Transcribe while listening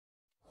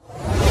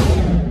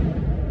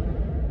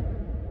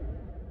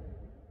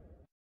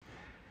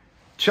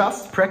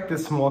Just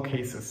practice more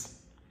cases.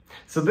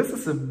 So this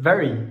is a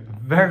very,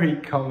 very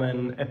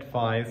common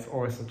advice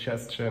or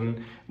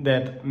suggestion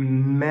that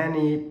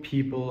many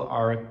people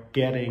are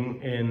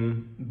getting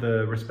in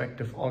the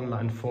respective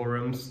online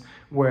forums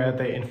where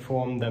they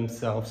inform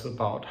themselves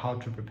about how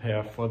to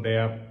prepare for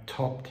their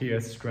top-tier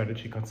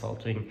strategy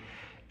consulting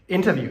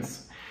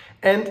interviews.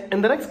 And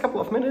in the next couple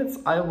of minutes,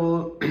 I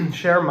will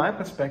share my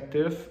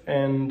perspective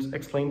and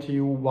explain to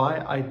you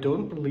why I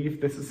don't believe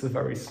this is a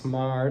very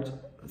smart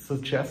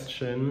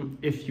suggestion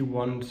if you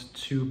want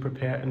to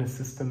prepare in a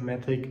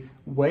systematic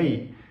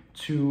way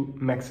to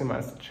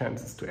maximize the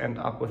chances to end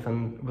up with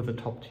a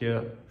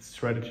top-tier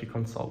strategy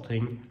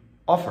consulting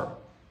offer.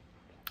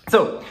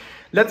 So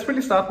let's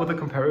really start with a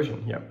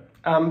comparison here.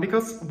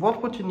 Because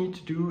what would you need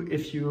to do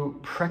if you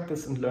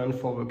practice and learn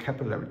for a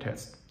vocabulary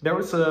test? There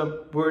is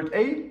a word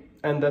A,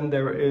 and then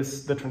there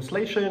is the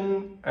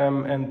translation,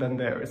 and then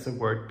there is a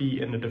word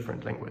B in a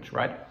different language,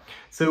 right?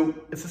 So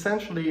it's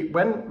essentially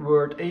when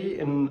word A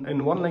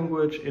in one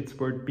language, it's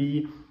word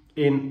B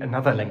in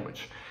another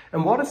language.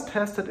 And what is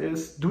tested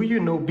is, do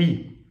you know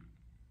B?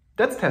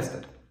 That's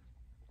tested.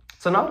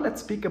 So now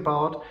let's speak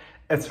about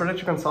a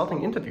strategy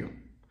consulting interview.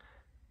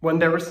 When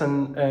there is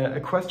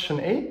a question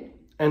A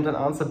and an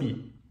answer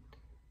B.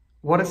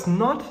 What is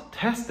not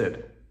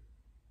tested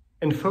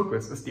in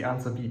focus is the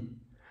answer B.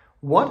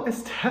 What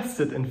is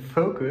tested in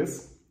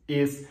focus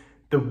is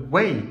the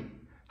way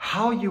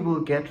how you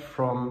will get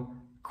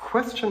from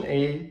question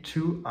A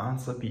to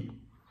answer B.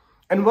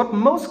 And what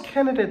most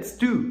candidates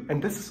do,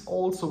 and this is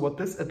also what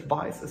this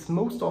advice is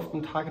most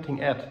often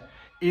targeting at,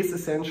 is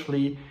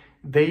essentially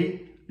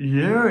they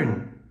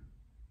learn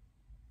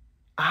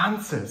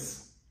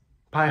answers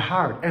by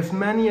heart, as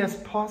many as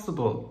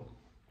possible,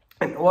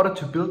 in order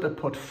to build a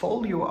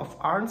portfolio of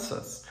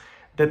answers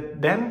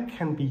that then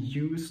can be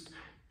used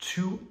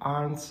to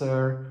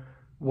answer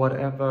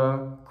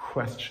whatever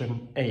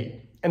question A.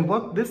 And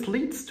what this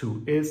leads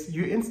to is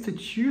you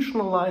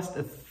institutionalized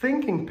a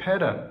thinking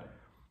pattern.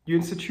 You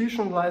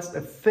institutionalized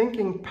a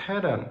thinking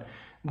pattern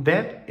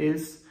that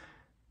is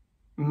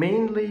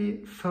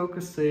mainly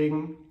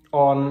focusing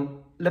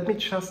on, let me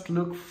just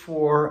look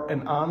for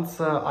an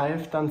answer. I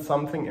have done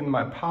something in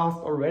my past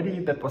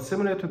already that was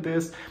similar to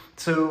this.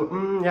 So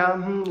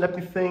let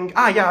me think.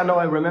 No,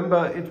 I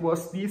remember it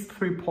was these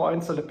 3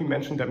 points, so let me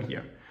mention them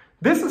here.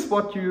 This is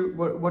what you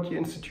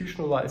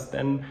institutionalize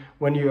then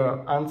when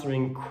you're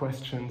answering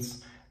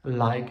questions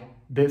like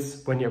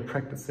this, when you're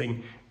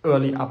practicing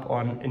early up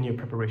on in your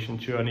preparation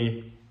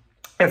journey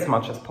as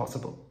much as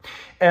possible.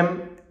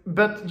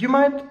 But you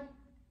might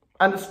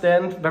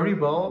understand very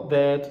well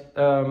that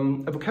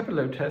a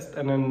vocabulary test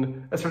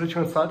and a strategy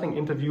consulting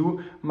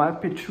interview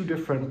might be two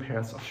different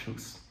pairs of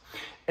shoes.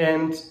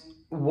 And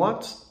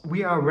what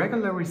we are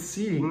regularly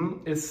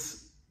seeing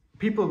is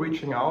people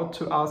reaching out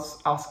to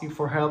us, asking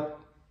for help,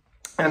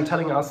 and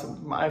telling us,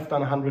 I've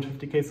done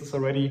 150 cases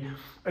already.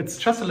 It's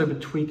just a little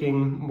bit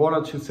tweaking. 1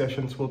 or 2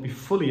 sessions will be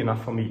fully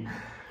enough for me.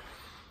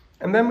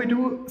 And then we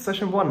do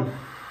session 1.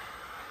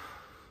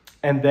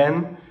 And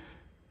then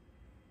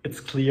it's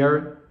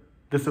clear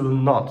this will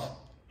not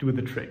do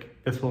the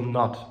trick. This will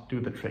not do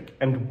the trick.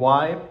 And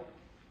why?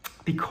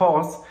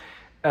 Because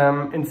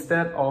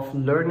instead of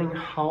learning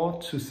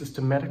how to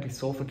systematically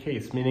solve a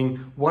case,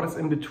 meaning what is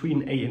in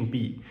between A and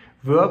B,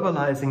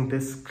 verbalizing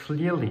this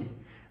clearly,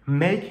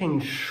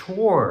 making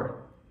sure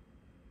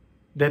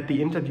that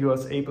the interviewer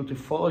is able to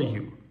follow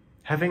you,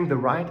 having the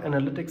right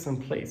analytics in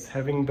place,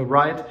 having the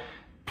right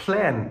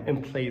plan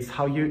in place,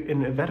 how you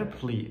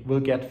inevitably will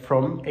get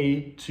from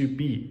A to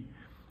B.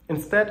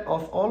 Instead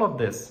of all of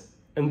this,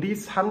 in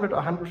these 100 or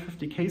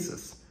 150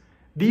 cases,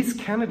 these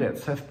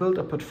candidates have built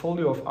a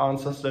portfolio of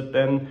answers that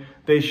then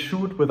they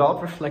shoot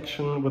without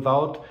reflection,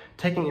 without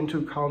taking into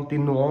account the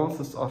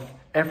nuances of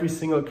every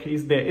single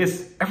case there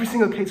is. Every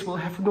single case will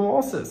have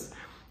nuances.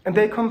 And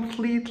they're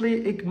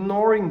completely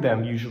ignoring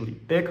them usually.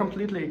 They're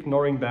completely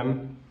ignoring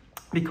them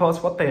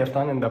because what they have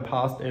done in the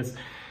past is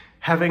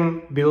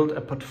having built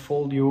a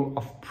portfolio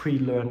of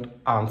pre-learned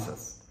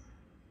answers.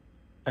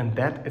 And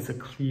that is a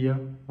clear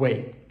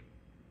way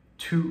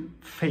to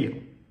fail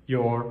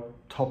your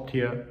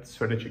top-tier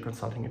strategy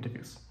consulting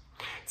interviews.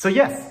 So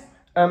yes,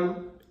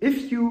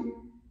 if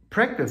you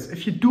practice,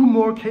 if you do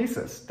more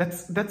cases,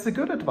 that's a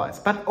good advice,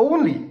 but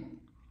only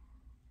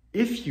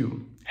if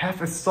you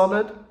have a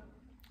solid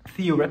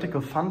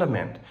theoretical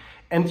fundament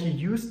and you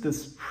use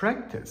this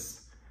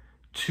practice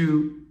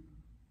to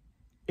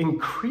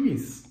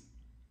increase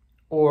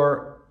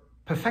or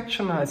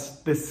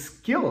perfectionize the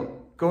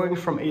skill going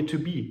from A to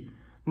B,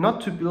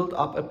 not to build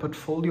up a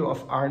portfolio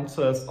of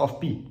answers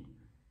of B.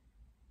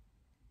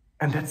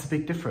 And that's a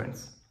big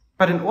difference.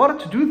 But in order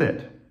to do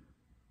that,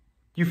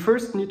 you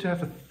first need to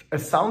have a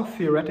sound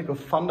theoretical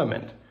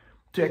fundament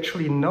to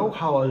actually know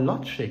how a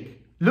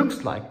logic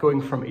looks like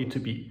going from A to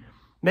B.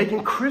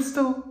 Making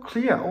crystal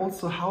clear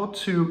also how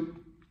to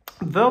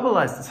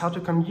verbalize this, how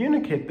to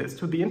communicate this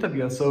to the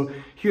interviewer so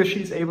he or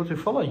she is able to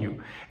follow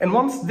you. And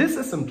once this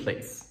is in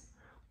place,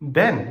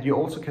 then you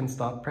also can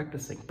start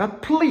practicing.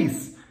 But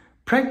please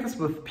Practice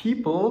with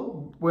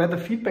people where the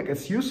feedback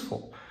is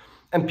useful.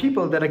 And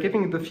people that are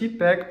giving the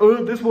feedback,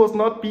 oh, this was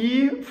not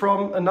B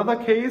from another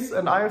case,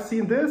 and I have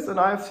seen this, and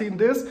I have seen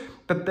this,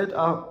 but that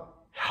are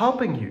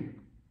helping you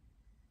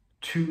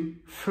to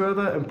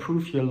further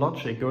improve your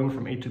logic going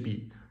from A to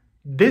B.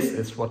 This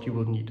is what you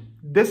will need.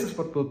 This is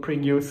what will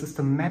bring you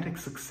systematic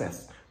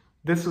success.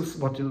 This is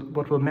what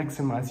will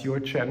maximize your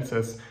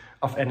chances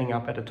of ending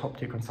up at a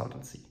top-tier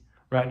consultancy,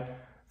 right?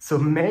 So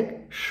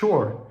make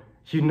sure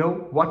you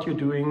know what you're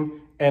doing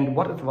and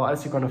what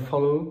advice you're going to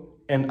follow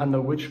and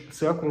under which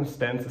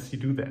circumstances you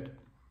do that.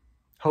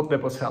 Hope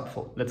that was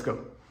helpful. Let's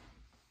go.